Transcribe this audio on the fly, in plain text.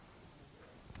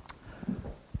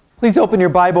Please open your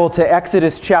Bible to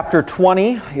Exodus chapter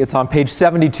 20. It's on page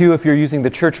 72 if you're using the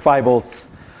church Bibles.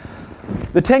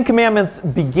 The Ten Commandments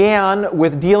began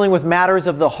with dealing with matters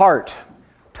of the heart,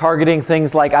 targeting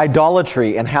things like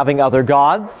idolatry and having other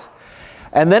gods.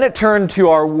 And then it turned to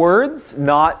our words,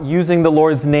 not using the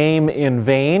Lord's name in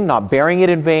vain, not bearing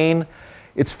it in vain.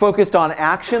 It's focused on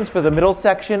actions for the middle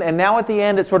section, and now at the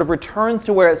end it sort of returns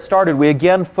to where it started. We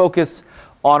again focus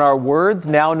on our words,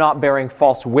 now not bearing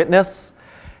false witness,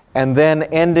 and then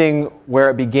ending where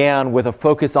it began with a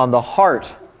focus on the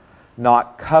heart,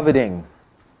 not coveting.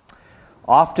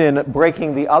 Often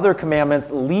breaking the other commandments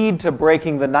lead to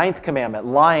breaking the ninth commandment,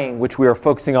 lying, which we are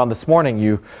focusing on this morning.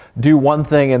 You do one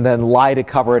thing and then lie to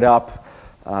cover it up.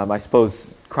 I suppose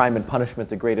Crime and Punishment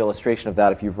is a great illustration of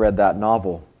that if you've read that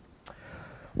novel.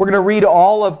 We're going to read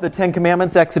all of the Ten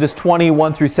Commandments, Exodus 20,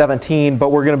 1 through 17,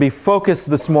 but we're going to be focused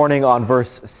this morning on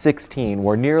verse 16.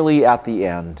 We're nearly at the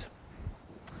end.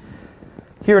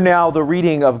 Hear now the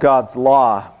reading of God's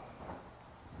law.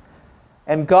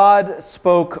 And God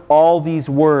spoke all these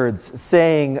words,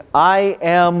 saying, I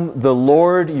am the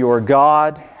Lord your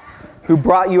God, who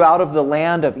brought you out of the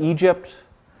land of Egypt,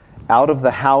 out of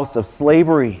the house of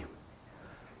slavery.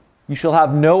 You shall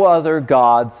have no other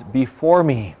gods before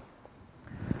me.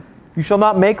 You shall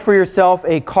not make for yourself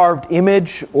a carved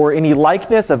image or any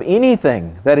likeness of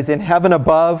anything that is in heaven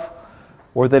above,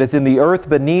 or that is in the earth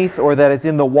beneath, or that is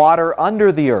in the water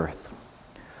under the earth.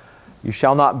 You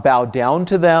shall not bow down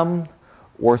to them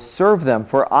or serve them,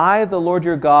 for I, the Lord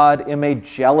your God, am a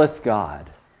jealous God,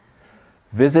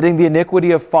 visiting the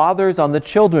iniquity of fathers on the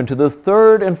children to the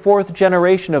third and fourth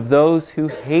generation of those who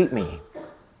hate me,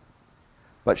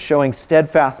 but showing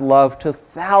steadfast love to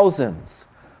thousands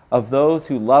of those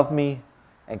who love me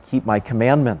and keep my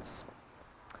commandments.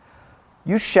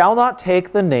 You shall not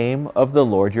take the name of the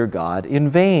Lord your God in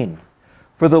vain,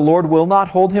 for the Lord will not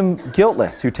hold him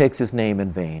guiltless who takes his name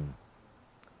in vain.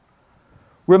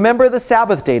 Remember the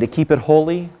Sabbath day to keep it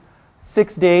holy.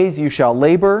 6 days you shall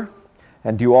labor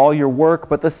and do all your work,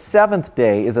 but the seventh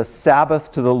day is a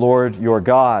Sabbath to the Lord your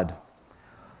God.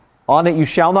 On it you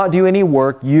shall not do any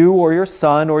work, you or your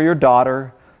son or your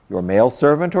daughter, your male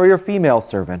servant or your female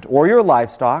servant, or your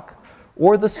livestock,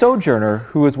 or the sojourner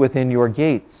who is within your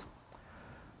gates.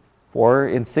 For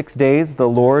in 6 days the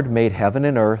Lord made heaven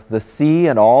and earth, the sea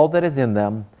and all that is in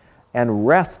them, and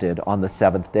rested on the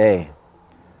seventh day.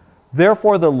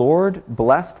 Therefore the Lord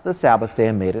blessed the Sabbath day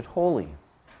and made it holy.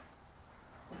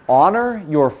 Honor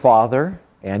your father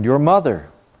and your mother,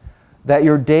 that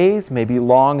your days may be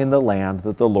long in the land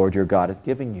that the Lord your God is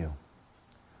giving you.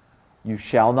 You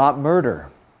shall not murder.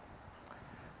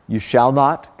 You shall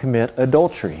not commit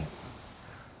adultery.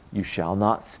 You shall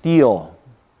not steal.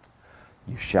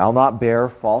 You shall not bear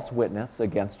false witness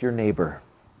against your neighbor.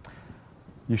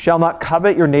 You shall not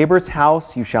covet your neighbor's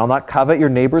house. You shall not covet your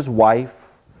neighbor's wife,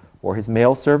 or his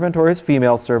male servant, or his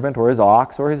female servant, or his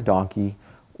ox, or his donkey,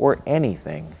 or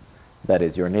anything that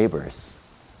is your neighbor's.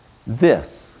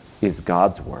 This is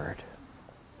God's word.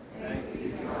 Thank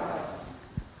you, God.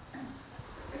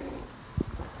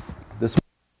 This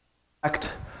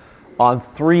reflect on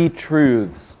three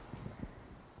truths.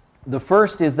 The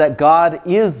first is that God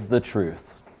is the truth.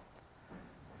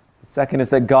 The second is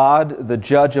that God, the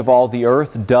judge of all the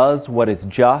earth, does what is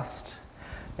just.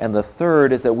 And the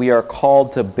third is that we are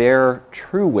called to bear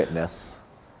true witness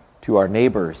to our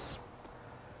neighbors.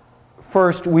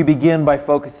 First, we begin by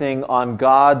focusing on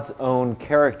God's own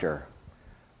character.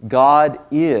 God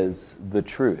is the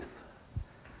truth.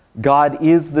 God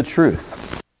is the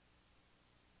truth.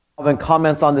 Calvin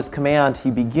comments on this command.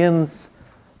 He begins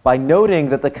by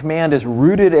noting that the command is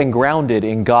rooted and grounded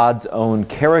in God's own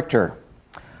character.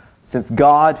 Since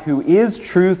God, who is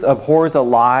truth, abhors a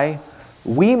lie,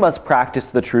 we must practice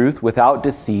the truth without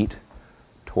deceit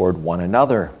toward one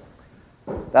another.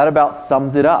 That about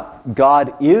sums it up.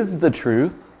 God is the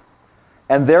truth,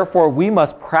 and therefore we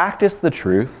must practice the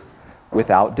truth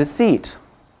without deceit.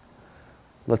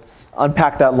 Let's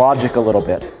unpack that logic a little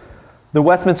bit. The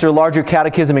Westminster Larger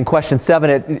Catechism in question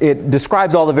 7, it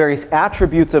describes all the various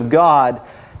attributes of God,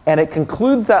 and it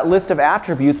concludes that list of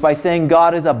attributes by saying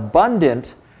God is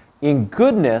abundant in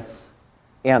goodness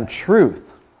and truth.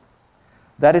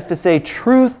 That is to say,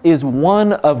 truth is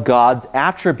one of God's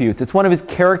attributes. It's one of his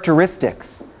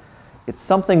characteristics. It's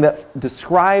something that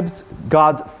describes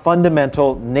God's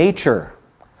fundamental nature.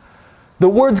 The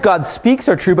words God speaks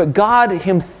are true, but God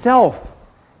himself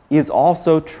is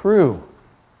also true.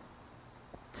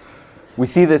 We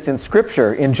see this in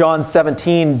Scripture. In John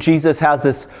 17, Jesus has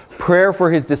this prayer for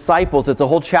his disciples. It's a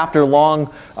whole chapter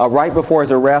long, right before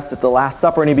his arrest at the Last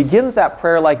Supper. And he begins that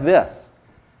prayer like this.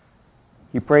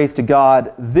 He prays to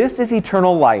God, "This is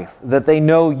eternal life, that they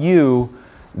know you,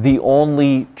 the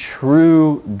only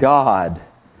true God,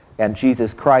 and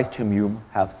Jesus Christ, whom you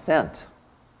have sent."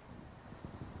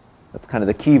 That's kind of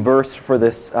the key verse for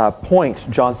this point,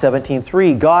 John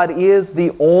 17:3. God is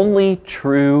the only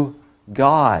true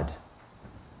God.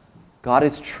 God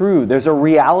is true. There's a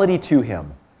reality to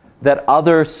him that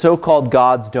other so-called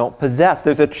gods don't possess.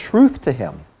 There's a truth to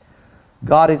him.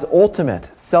 God is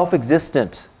ultimate,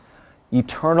 self-existent,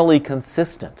 eternally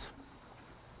consistent.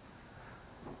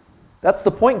 That's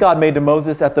the point God made to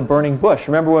Moses at the burning bush.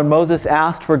 Remember when Moses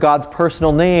asked for God's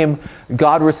personal name,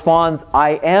 God responds,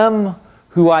 "I am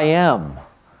who I am."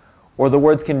 Or the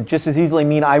words can just as easily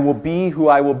mean, "I will be who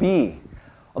I will be."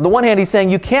 On the one hand, he's saying,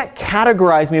 you can't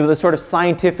categorize me with a sort of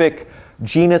scientific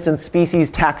genus and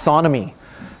species taxonomy.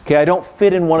 Okay, I don't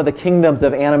fit in one of the kingdoms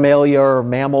of animalia or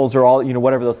mammals or all,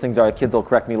 whatever those things are. The kids will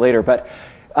correct me later. But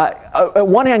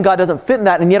on one hand, God doesn't fit in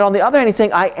that. And yet on the other hand, he's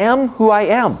saying, I am who I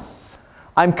am.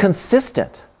 I'm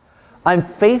consistent. I'm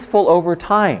faithful over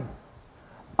time.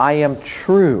 I am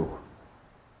true.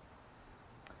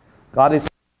 God is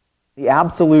the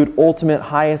absolute, ultimate,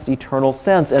 highest, eternal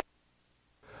sense. And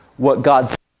what God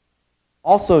says is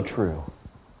also true.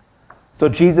 So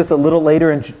Jesus, a little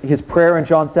later in his prayer in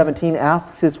John 17,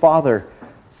 asks his Father,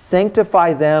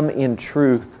 "Sanctify them in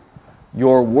truth.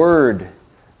 Your word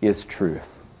is truth."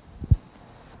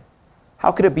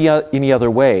 How could it be any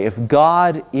other way? If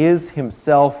God is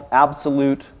himself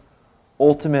absolute,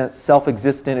 ultimate,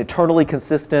 self-existent, eternally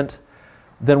consistent,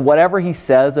 then whatever he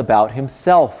says about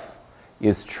himself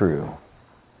is true.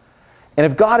 And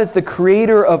if God is the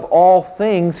creator of all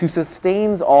things, who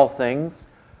sustains all things,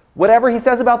 whatever he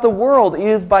says about the world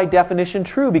is by definition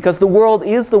true, because the world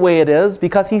is the way it is,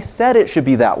 because he said it should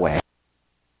be that way.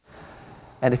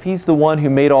 And if he's the one who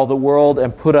made all the world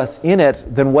and put us in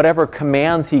it, then whatever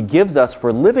commands he gives us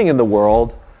for living in the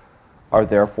world are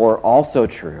therefore also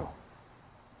true.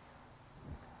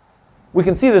 We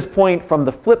can see this point from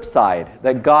the flip side,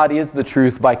 that God is the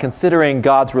truth, by considering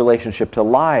God's relationship to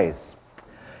lies.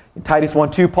 In Titus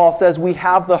 1:2, Paul says, "We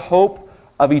have the hope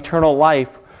of eternal life,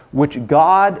 which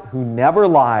God, who never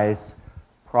lies,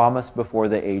 promised before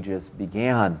the ages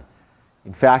began."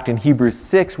 In fact, in Hebrews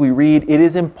 6, we read, "It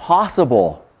is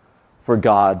impossible for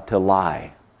God to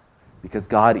lie," because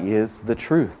God is the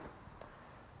truth.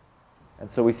 And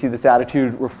so we see this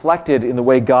attitude reflected in the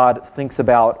way God thinks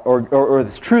about, or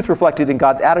this truth reflected in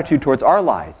God's attitude towards our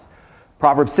lies.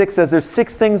 Proverbs 6 says, "There's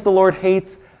 6 things the Lord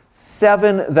hates,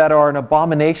 7 that are an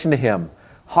abomination to him: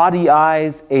 haughty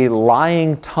eyes, a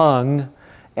lying tongue,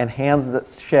 and hands that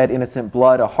shed innocent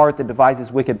blood, a heart that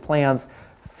devises wicked plans,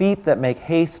 feet that make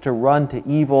haste to run to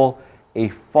evil, a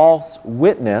false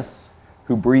witness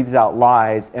who breathes out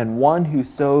lies, and one who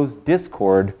sows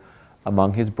discord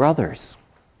among his brothers."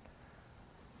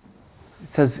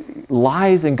 It says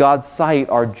lies in God's sight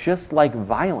are just like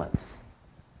violence.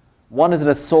 One is an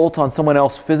assault on someone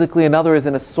else physically, another is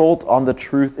an assault on the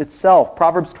truth itself.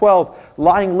 Proverbs 12,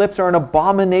 "Lying lips are an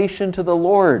abomination to the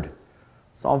Lord."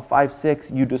 Psalm 5:6,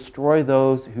 "You destroy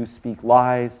those who speak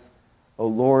lies. O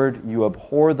Lord, you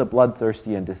abhor the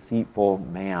bloodthirsty and deceitful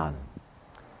man."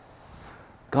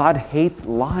 God hates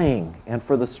lying, and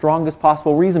for the strongest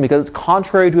possible reason, because it's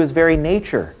contrary to his very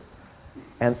nature.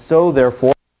 And so,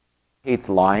 therefore, he hates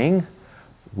lying.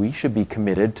 We should be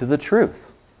committed to the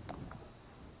truth.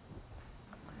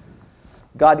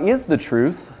 God is the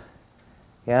truth,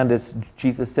 and as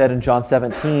Jesus said in John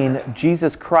 17,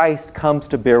 Jesus Christ comes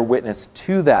to bear witness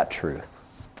to that truth.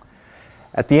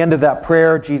 At the end of that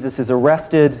prayer, Jesus is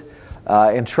arrested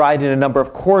and tried in a number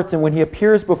of courts, and when he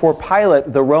appears before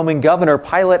Pilate, the Roman governor,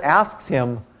 Pilate asks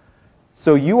him,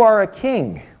 "So you are a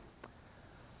king?"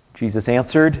 Jesus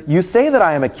answered, "You say that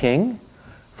I am a king.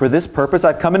 For this purpose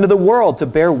I've come into the world, to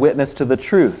bear witness to the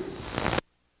truth.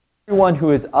 Everyone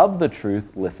who is of the truth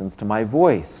listens to my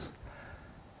voice."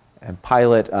 And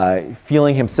Pilate,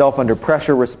 feeling himself under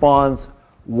pressure, responds,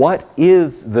 "What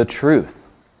is the truth?"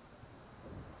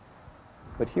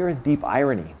 But here is deep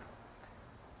irony.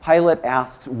 Pilate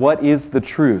asks, "What is the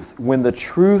truth?" when the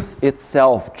truth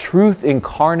itself, truth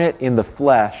incarnate in the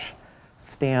flesh,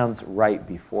 stands right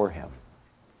before him.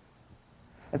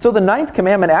 And so the 9th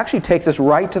commandment actually takes us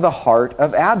right to the heart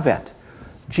of Advent.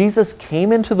 Jesus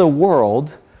came into the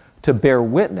world to bear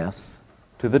witness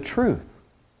to the truth.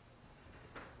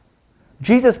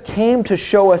 Jesus came to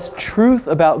show us truth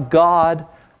about God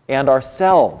and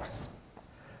ourselves.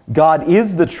 God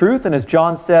is the truth, and as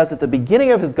John says at the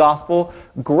beginning of his gospel,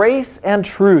 grace and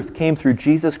truth came through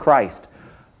Jesus Christ.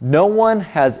 No one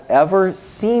has ever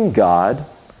seen God.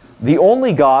 The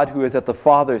only God who is at the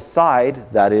Father's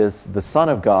side, that is, the Son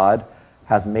of God,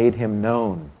 has made him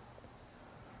known.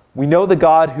 We know the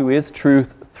God who is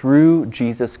truth through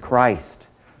Jesus Christ,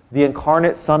 the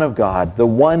incarnate Son of God, the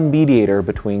one mediator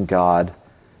between God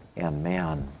and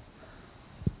man.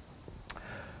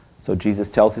 So Jesus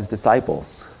tells his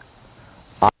disciples,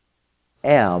 I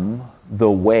am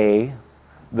the way,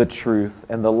 the truth,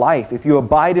 and the life. If you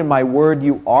abide in my word,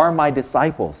 you are my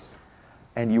disciples,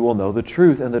 and you will know the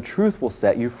truth, and the truth will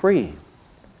set you free.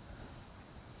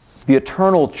 The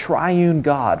eternal triune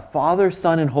God, Father,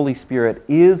 Son, and Holy Spirit,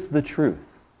 is the truth.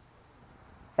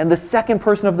 And the second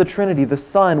person of the Trinity, the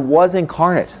Son, was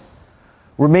incarnate.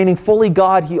 Remaining fully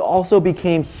God, he also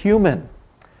became human.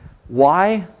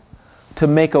 Why? To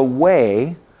make a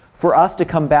way for us to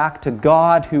come back to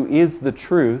God, who is the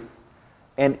truth,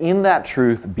 and in that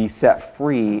truth be set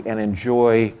free and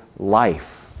enjoy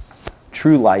life,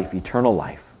 true life, eternal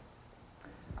life.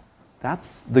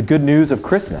 That's the good news of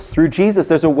Christmas. Through Jesus,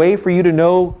 there's a way for you to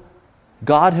know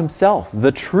God himself,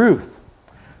 the truth.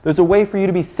 There's a way for you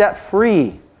to be set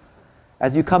free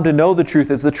as you come to know the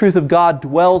truth, as the truth of God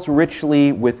dwells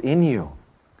richly within you.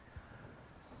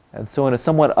 And so in a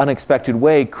somewhat unexpected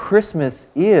way, Christmas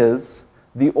is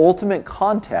the ultimate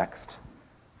context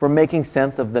for making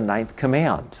sense of the ninth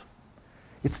command.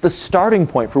 It's the starting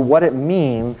point for what it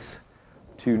means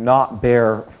to not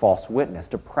bear false witness,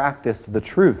 to practice the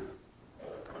truth.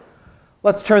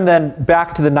 Let's turn then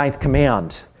back to the ninth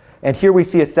command. And here we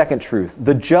see a second truth.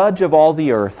 The judge of all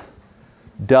the earth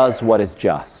does what is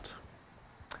just.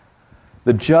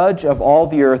 The judge of all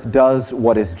the earth does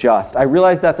what is just. I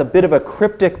realize that's a bit of a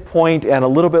cryptic point and a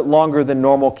little bit longer than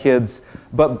normal, kids,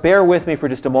 but bear with me for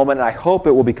just a moment and I hope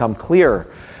it will become clear.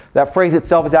 That phrase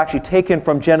itself is actually taken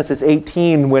from Genesis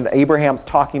 18 when Abraham's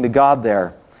talking to God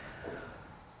there.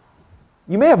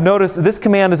 You may have noticed this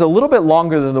command is a little bit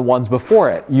longer than the ones before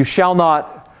it. You shall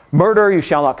not murder, you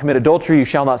shall not commit adultery, you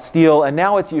shall not steal, and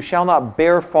now it's you shall not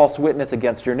bear false witness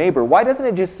against your neighbor. Why doesn't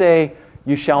it just say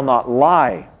you shall not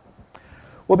lie?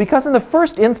 Well, because in the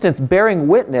first instance, bearing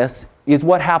witness is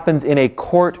what happens in a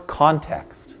court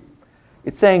context.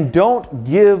 It's saying don't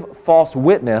give false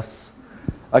witness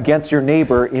against your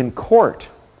neighbor in court.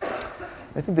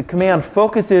 I think the command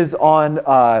focuses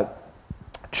on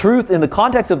truth in the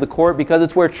context of the court because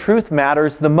it's where truth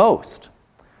matters the most.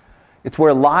 It's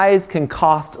where lies can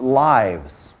cost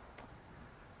lives.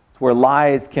 It's where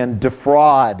lies can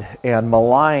defraud and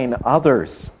malign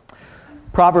others.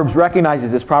 Proverbs recognizes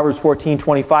this. Proverbs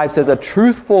 14:25 says, a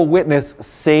truthful witness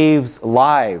saves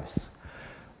lives.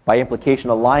 By implication,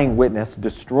 a lying witness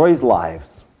destroys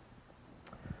lives.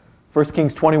 1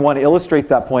 Kings 21 illustrates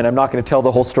that point. I'm not going to tell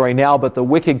the whole story now, but the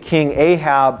wicked king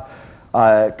Ahab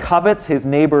covets his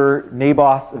neighbor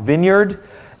Naboth's vineyard,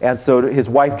 and so his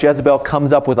wife Jezebel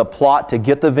comes up with a plot to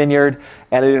get the vineyard,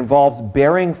 and it involves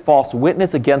bearing false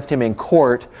witness against him in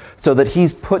court so that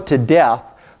he's put to death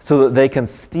so that they can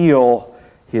steal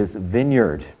his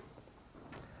vineyard.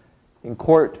 In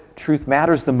court, truth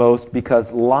matters the most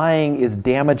because lying is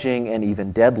damaging and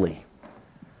even deadly.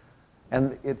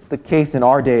 And it's the case in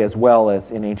our day as well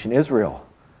as in ancient Israel.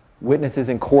 Witnesses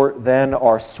in court then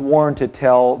are sworn to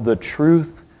tell the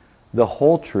truth, the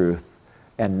whole truth,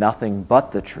 and nothing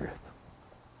but the truth.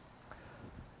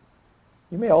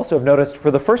 You may also have noticed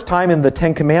for the first time in the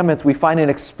Ten Commandments, we find an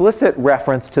explicit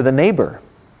reference to the neighbor.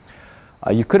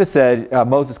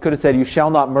 Moses could have said, you shall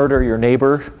not murder your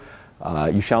neighbor,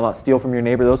 you shall not steal from your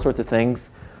neighbor, those sorts of things.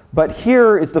 But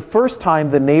here is the first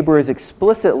time the neighbor is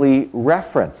explicitly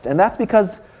referenced. And that's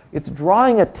because it's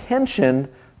drawing attention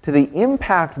to the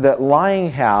impact that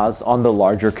lying has on the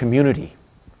larger community.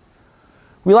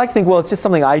 We like to think, well, it's just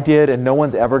something I did and no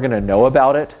one's ever going to know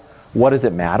about it. What does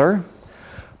it matter?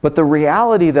 But the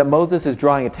reality that Moses is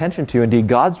drawing attention to, indeed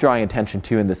God's drawing attention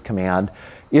to in this command,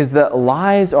 is that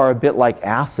lies are a bit like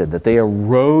acid, that they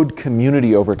erode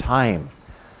community over time.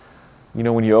 You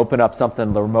know, when you open up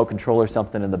something, the remote control or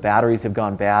something, and the batteries have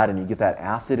gone bad, and you get that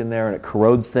acid in there, and it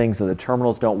corrodes things, and the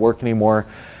terminals don't work anymore.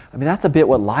 I mean, that's a bit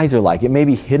what lies are like. It may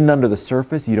be hidden under the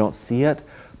surface, you don't see it,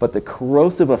 but the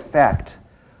corrosive effect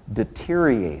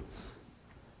deteriorates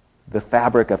the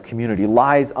fabric of community.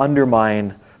 Lies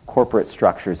undermine corporate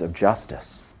structures of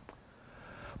justice.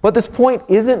 But this point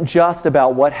isn't just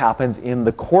about what happens in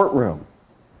the courtroom.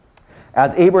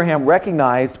 As Abraham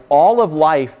recognized, all of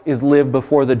life is lived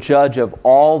before the judge of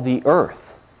all the earth.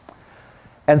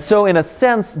 And so in a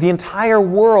sense, the entire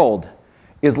world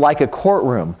is like a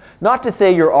courtroom. Not to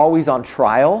say you're always on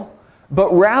trial,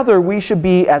 but rather we should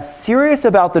be as serious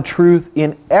about the truth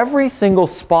in every single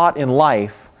spot in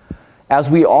life as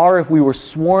we are if we were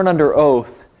sworn under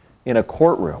oath in a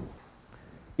courtroom.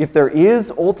 If there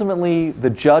is ultimately the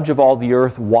judge of all the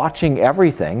earth watching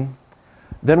everything,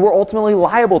 then we're ultimately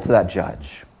liable to that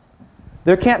judge.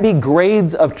 There can't be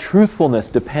grades of truthfulness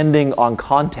depending on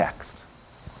context.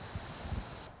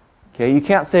 Okay, you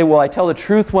can't say, well, I tell the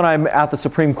truth when I'm at the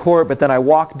Supreme Court, but then I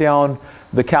walk down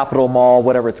the Capitol Mall,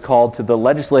 whatever it's called, to the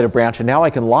legislative branch, and now I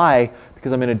can lie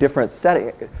because I'm in a different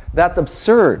setting. That's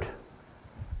absurd.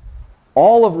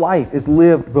 All of life is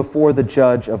lived before the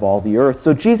judge of all the earth.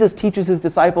 So Jesus teaches his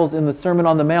disciples in the Sermon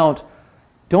on the Mount,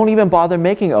 don't even bother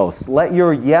making oaths. Let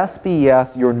your yes be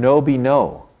yes, your no be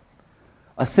no.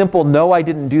 A simple no, I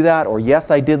didn't do that, or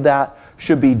yes, I did that,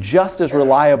 should be just as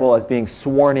reliable as being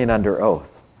sworn in under oath.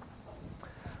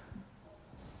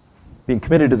 Being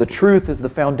committed to the truth is the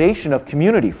foundation of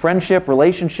community, friendship,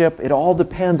 relationship. It all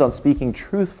depends on speaking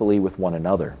truthfully with one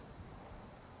another.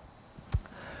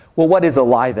 Well, what is a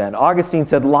lie then? Augustine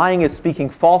said, lying is speaking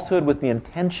falsehood with the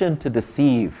intention to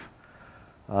deceive.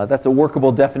 That's a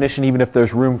workable definition even if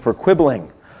there's room for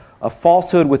quibbling. A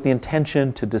falsehood with the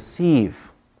intention to deceive.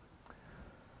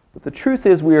 But the truth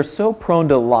is we are so prone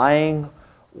to lying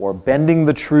or bending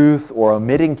the truth or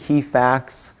omitting key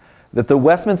facts that the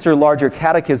Westminster Larger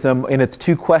Catechism, in its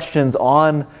 2 questions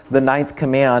on the 9th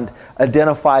command,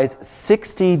 identifies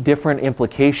 60 different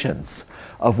implications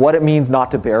of what it means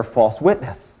not to bear false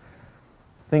witness.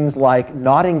 Things like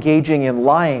not engaging in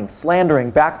lying,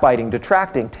 slandering, backbiting,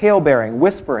 detracting, tale-bearing,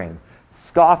 whispering,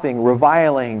 scoffing,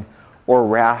 reviling, or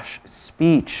rash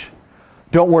speech.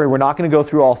 Don't worry, we're not going to go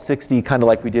through all 60 kind of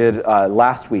like we did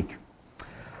last week.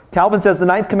 Calvin says the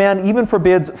 9th command even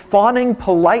forbids fawning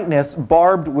politeness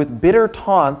barbed with bitter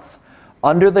taunts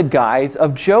under the guise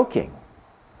of joking.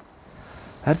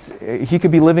 He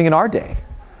could be living in our day.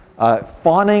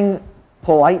 Fawning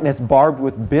politeness barbed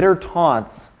with bitter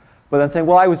taunts, but then saying,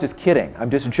 well, I was just kidding. I'm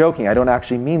just joking. I don't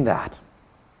actually mean that.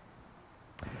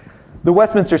 The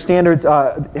Westminster Standards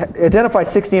identify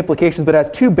 60 implications, but has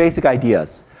 2 basic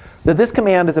ideas. That this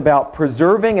command is about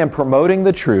preserving and promoting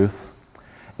the truth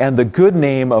and the good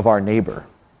name of our neighbor.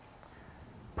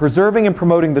 Preserving and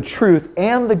promoting the truth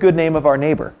and the good name of our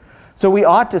neighbor. So we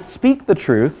ought to speak the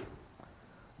truth,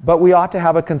 but we ought to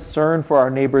have a concern for our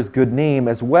neighbor's good name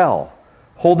as well,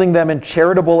 holding them in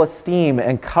charitable esteem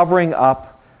and covering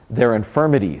up their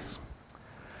infirmities.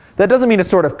 That doesn't mean a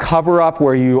sort of cover-up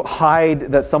where you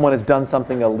hide that someone has done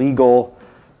something illegal.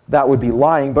 That would be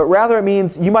lying, but rather it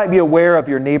means you might be aware of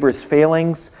your neighbor's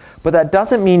failings, but that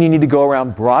doesn't mean you need to go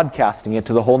around broadcasting it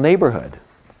to the whole neighborhood.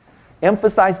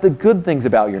 Emphasize the good things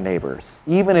about your neighbors,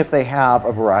 even if they have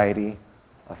a variety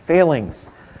of failings.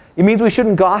 It means we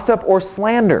shouldn't gossip or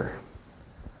slander.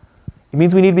 It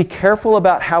means we need to be careful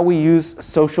about how we use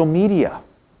social media.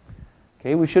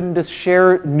 Okay, we shouldn't just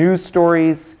share news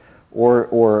stories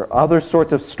or other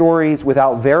sorts of stories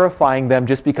without verifying them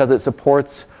just because it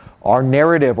supports our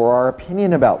narrative or our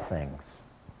opinion about things.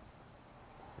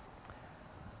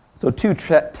 So 2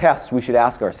 tests we should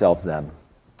ask ourselves then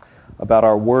about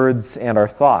our words and our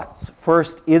thoughts.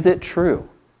 First, is it true?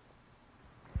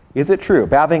 Is it true?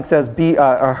 Bavinck says,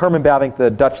 Herman Bavinck,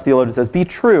 the Dutch theologian, says, be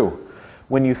true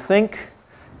when you think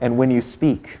and when you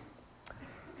speak.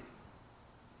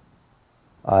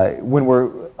 When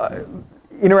we're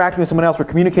interacting with someone else, we're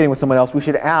communicating with someone else, we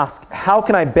should ask, how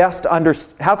can I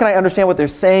understand what they're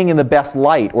saying in the best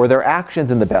light or their actions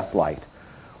in the best light?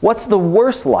 What's the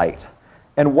worst light?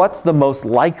 And what's the most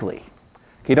likely?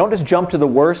 Okay, don't just jump to the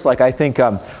worst. Like I think,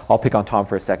 I'll pick on Tom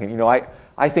for a second. You know,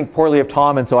 I think poorly of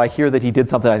Tom, and so I hear that he did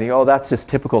something. I think, oh, that's just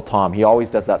typical Tom. He always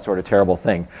does that sort of terrible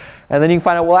thing. And then you can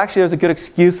find out, well, actually, there's a good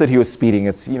excuse that he was speeding.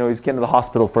 It's, you know, he's getting to the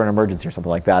hospital for an emergency or something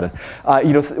like that. And,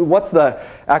 you know,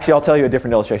 actually, I'll tell you a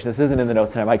different illustration. This isn't in the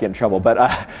notes and I might get in trouble.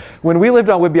 But when we lived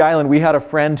on Whidbey Island, we had a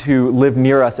friend who lived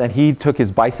near us, and he took his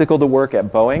bicycle to work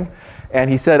at Boeing. And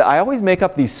he said, I always make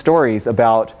up these stories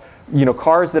about, you know,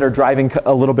 cars that are driving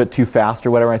a little bit too fast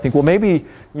or whatever. I think, well, maybe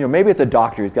it's a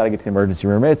doctor who's got to get to the emergency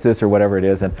room. Maybe it's this or whatever it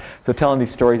is. And so telling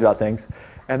these stories about things.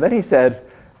 And then he said,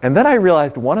 and then I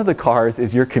realized one of the cars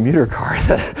is your commuter car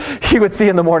that he would see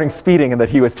in the morning speeding and that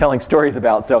he was telling stories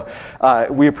about. So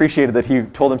we appreciated that he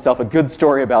told himself a good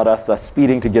story about us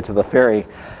speeding to get to the ferry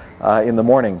in the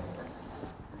morning.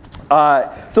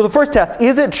 So the first test,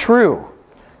 is it true?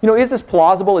 You know, is this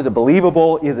plausible? Is it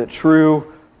believable? Is it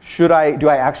true? Do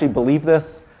I actually believe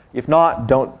this? If not,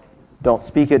 don't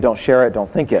speak it, don't share it,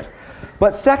 don't think it.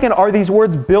 But second, are these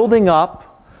words building up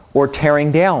or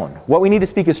tearing down? What we need to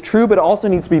speak is true, but it also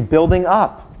needs to be building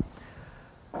up.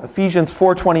 Ephesians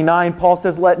 4:29, Paul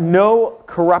says, let no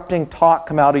corrupting talk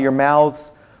come out of your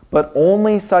mouths, but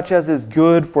only such as is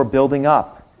good for building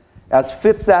up, as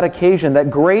fits that occasion, that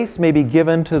grace may be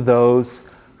given to those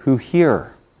who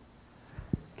hear.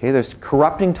 Okay, there's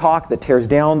corrupting talk that tears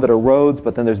down, that erodes,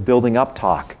 but then there's building up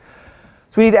talk.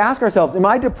 So we need to ask ourselves, am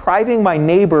I depriving my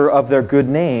neighbor of their good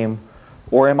name,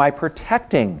 or am I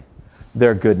protecting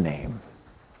their good name?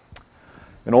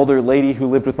 An older lady who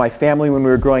lived with my family when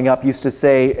we were growing up used to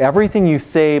say, everything you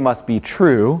say must be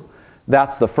true.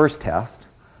 That's the first test.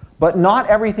 But not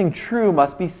everything true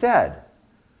must be said.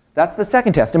 That's the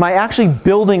second test. Am I actually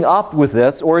building up with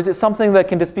this, or is it something that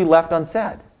can just be left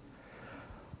unsaid?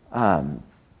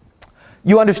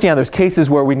 You understand there's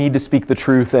cases where we need to speak the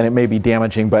truth and it may be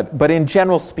damaging, but in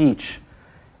general speech,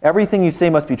 everything you say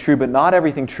must be true, but not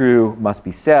everything true must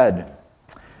be said.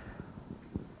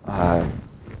 Part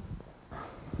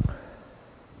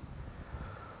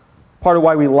of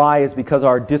why we lie is because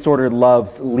our disordered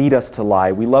loves lead us to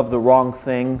lie. We love the wrong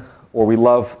thing, or we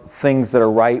love things that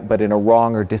are right, but in a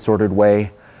wrong or disordered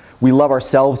way. We love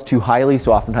ourselves too highly,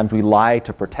 so oftentimes we lie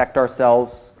to protect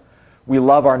ourselves. We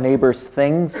love our neighbor's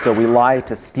things, so we lie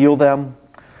to steal them.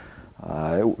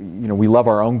 We love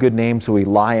our own good name, so we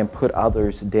lie and put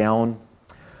others down.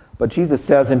 But Jesus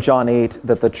says in John 8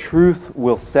 that the truth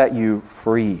will set you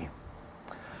free.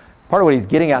 Part of what he's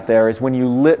getting at there is when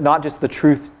you not just the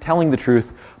truth, telling the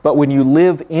truth, but when you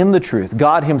live in the truth,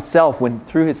 God himself, when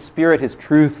through his Spirit, his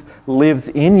truth lives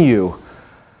in you,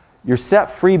 you're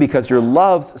set free because your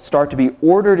loves start to be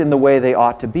ordered in the way they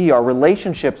ought to be. Our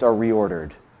relationships are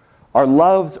reordered. Our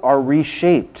loves are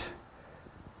reshaped.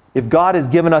 If God has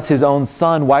given us his own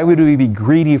Son, why would we be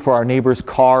greedy for our neighbor's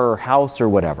car or house or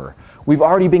whatever? We've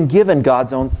already been given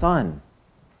God's own Son.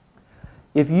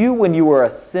 If you, when you were a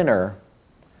sinner,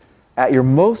 at your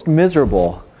most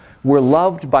miserable, were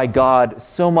loved by God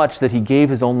so much that he gave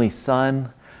his only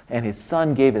Son, and his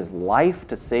Son gave his life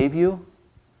to save you,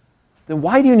 then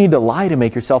why do you need to lie to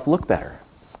make yourself look better?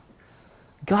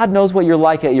 God knows what you're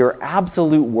like at your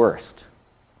absolute worst.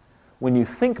 When you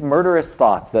think murderous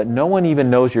thoughts that no one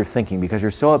even knows you're thinking because you're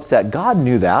so upset, God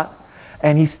knew that,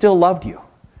 and he still loved you.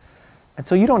 And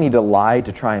so you don't need to lie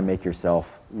to try and make yourself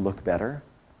look better.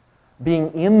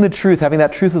 Being in the truth, having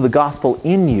that truth of the gospel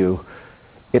in you,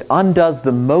 it undoes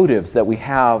the motives that we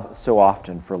have so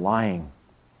often for lying.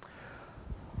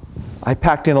 I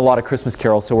packed in a lot of Christmas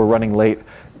carols, so we're running late.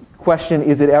 Question,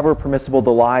 is it ever permissible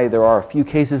to lie? There are a few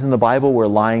cases in the Bible where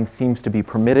lying seems to be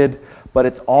permitted, but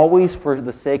it's always for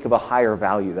the sake of a higher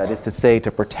value, that is to say,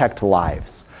 to protect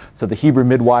lives. So the Hebrew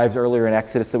midwives earlier in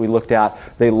Exodus that we looked at,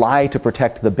 they lie to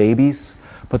protect the babies,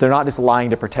 but they're not just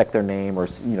lying to protect their name or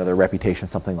their reputation,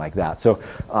 something like that. So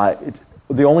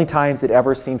the only times it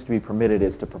ever seems to be permitted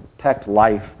is to protect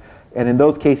life. And in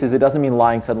those cases, it doesn't mean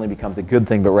lying suddenly becomes a good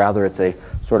thing, but rather it's a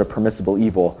sort of permissible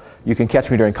evil. You can catch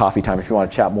me during coffee time if you want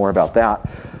to chat more about that.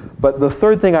 But the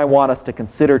third thing I want us to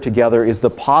consider together is the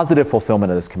positive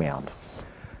fulfillment of this command.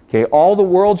 Okay, all the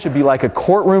world should be like a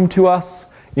courtroom to us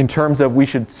in terms of we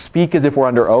should speak as if we're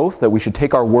under oath, that we should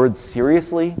take our words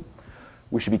seriously.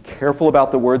 We should be careful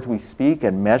about the words we speak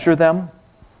and measure them.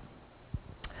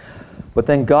 But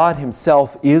then God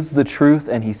himself is the truth,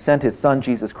 and he sent his Son,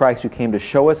 Jesus Christ, who came to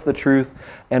show us the truth,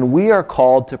 and we are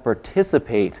called to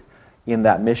participate in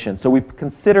that mission. So we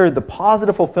consider the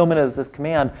positive fulfillment of this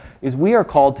command is we are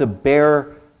called to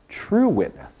bear true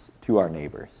witness to our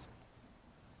neighbors.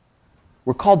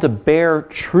 We're called to bear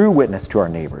true witness to our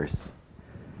neighbors.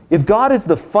 If God is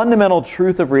the fundamental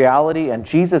truth of reality and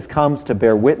Jesus comes to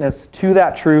bear witness to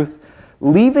that truth,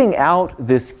 leaving out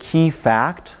this key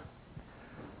fact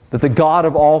that the God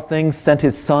of all things sent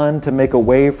his Son to make a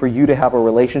way for you to have a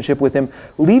relationship with him,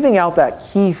 leaving out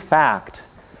that key fact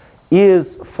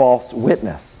is false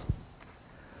witness.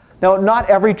 Now, not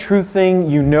every true thing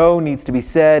you know needs to be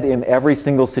said in every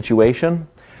single situation.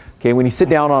 Okay, when you sit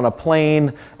down on a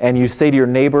plane and you say to your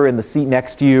neighbor in the seat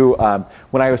next to you,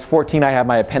 when I was 14, I had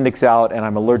my appendix out and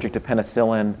I'm allergic to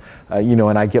penicillin,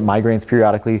 and I get migraines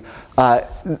periodically.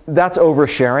 That's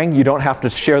oversharing. You don't have to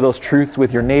share those truths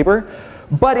with your neighbor.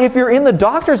 But if you're in the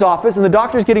doctor's office and the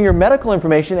doctor's getting your medical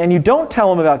information and you don't tell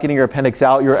them about getting your appendix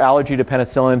out, your allergy to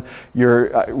penicillin,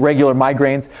 your regular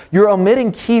migraines, you're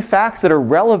omitting key facts that are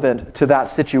relevant to that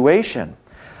situation.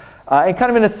 And kind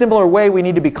of in a similar way, we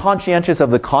need to be conscientious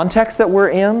of the context that we're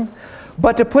in.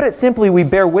 But to put it simply, we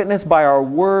bear witness by our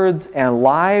words and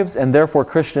lives, and therefore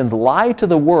Christians lie to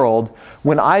the world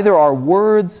when either our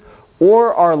words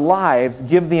or our lives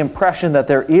give the impression that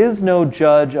there is no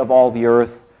judge of all the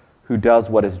earth who does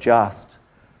what is just,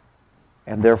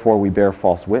 and therefore we bear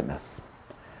false witness.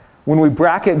 When we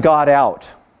bracket God out,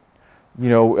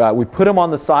 we put him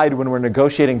on the side when we're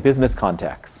negotiating business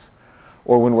contacts,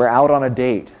 or when we're out on a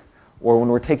date, or when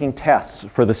we're taking tests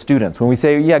for the students. When we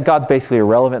say, yeah, God's basically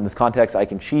irrelevant in this context, I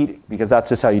can cheat because that's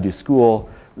just how you do school,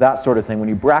 that sort of thing. When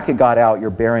you bracket God out,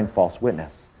 you're bearing false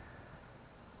witness.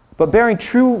 But bearing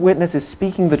true witness is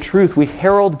speaking the truth. We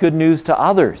herald good news to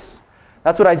others.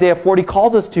 That's what Isaiah 40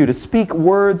 calls us to speak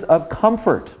words of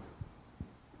comfort.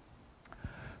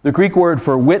 The Greek word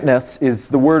for witness is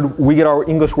the word, we get our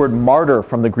English word martyr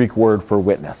from the Greek word for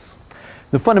witness.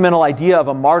 The fundamental idea of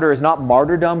a martyr is not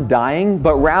martyrdom, dying,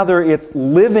 but rather it's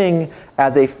living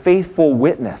as a faithful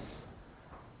witness,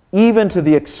 even to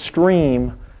the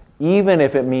extreme, even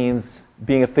if it means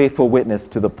being a faithful witness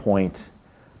to the point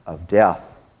of death.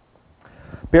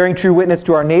 Bearing true witness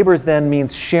to our neighbors then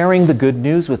means sharing the good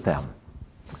news with them.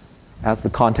 As the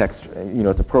context,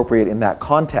 it's appropriate in that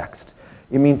context.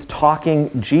 It means talking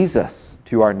Jesus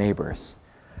to our neighbors.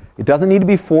 It doesn't need to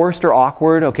be forced or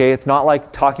awkward, okay? It's not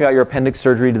like talking about your appendix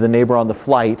surgery to the neighbor on the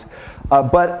flight.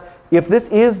 But if this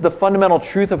is the fundamental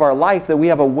truth of our life, that we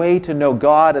have a way to know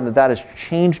God and that has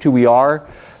changed who we are,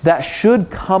 that should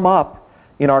come up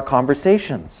in our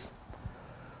conversations.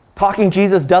 Talking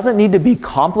Jesus doesn't need to be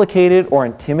complicated or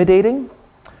intimidating.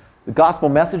 The gospel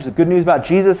message, the good news about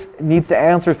Jesus, needs to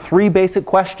answer three basic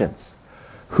questions.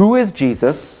 Who is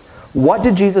Jesus? What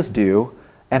did Jesus do?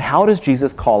 And how does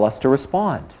Jesus call us to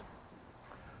respond?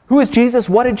 Who is Jesus?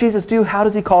 What did Jesus do? How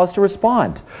does he call us to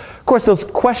respond? Of course, those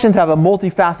questions have a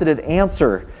multifaceted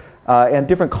answer and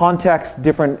different contexts,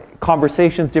 different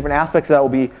conversations, different aspects that will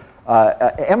be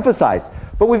emphasized.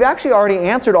 But we've actually already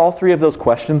answered all three of those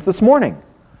questions this morning.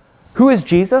 Who is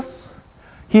Jesus?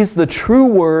 He's the true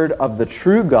Word of the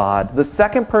true God, the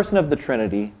second person of the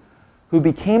Trinity, who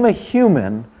became a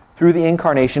human through the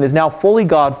incarnation, is now fully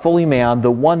God, fully man,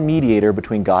 the one mediator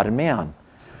between God and man.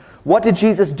 What did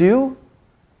Jesus do?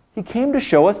 He came to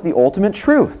show us the ultimate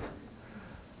truth,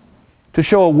 to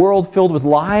show a world filled with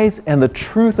lies and the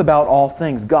truth about all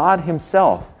things, God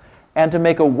himself, and to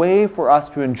make a way for us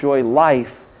to enjoy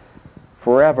life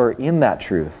forever in that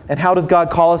truth. And how does God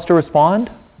call us to respond?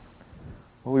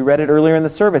 Well, we read it earlier in the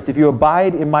service. If you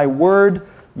abide in my word,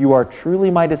 you are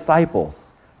truly my disciples,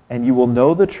 and you will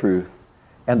know the truth,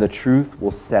 and the truth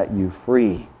will set you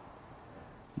free.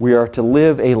 We are to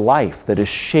live a life that is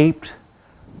shaped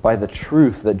by the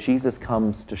truth that Jesus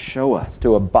comes to show us,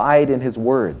 to abide in his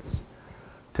words,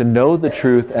 to know the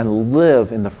truth and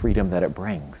live in the freedom that it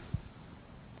brings.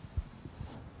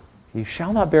 You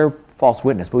shall not bear false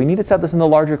witness, but we need to set this in the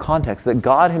larger context, that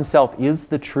God himself is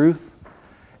the truth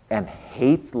and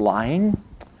hates lying.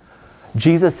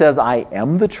 Jesus says, I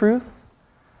am the truth.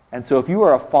 And so if you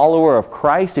are a follower of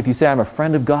Christ, if you say I'm a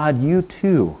friend of God, you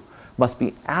too must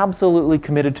be absolutely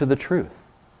committed to the truth.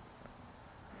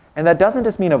 And that doesn't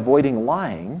just mean avoiding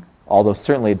lying, although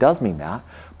certainly it does mean that,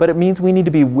 but it means we need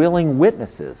to be willing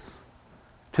witnesses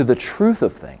to the truth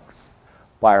of things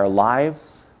by our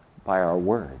lives, by our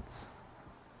words.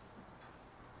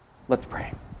 Let's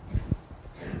pray.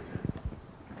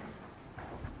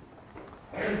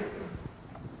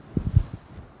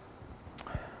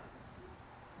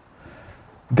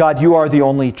 God, you are the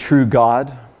only true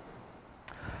God,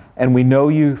 and we know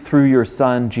you through your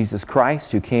Son, Jesus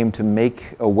Christ, who came to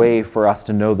make a way for us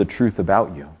to know the truth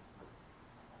about you.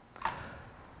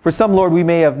 For some, Lord, we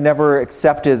may have never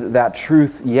accepted that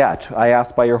truth yet. I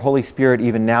ask by your Holy Spirit,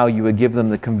 even now, you would give them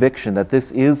the conviction that this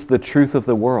is the truth of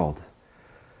the world,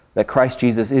 that Christ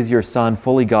Jesus is your Son,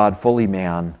 fully God, fully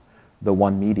man, the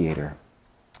one mediator.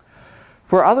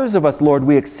 For others of us, Lord,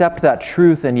 we accept that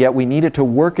truth, and yet we need it to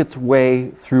work its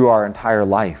way through our entire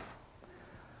life.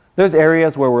 There's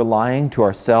areas where we're lying to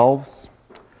ourselves,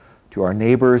 to our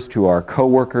neighbors, to our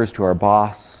coworkers, to our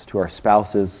boss, to our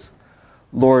spouses.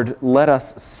 Lord, let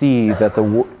us see that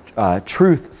the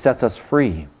truth sets us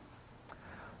free.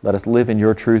 Let us live in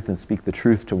your truth and speak the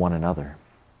truth to one another.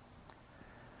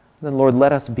 Then, Lord,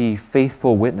 let us be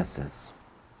faithful witnesses.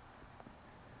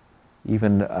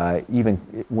 Even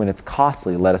when it's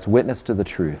costly, let us witness to the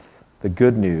truth, the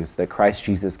good news that Christ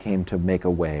Jesus came to make a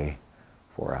way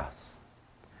for us.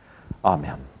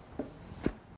 Amen.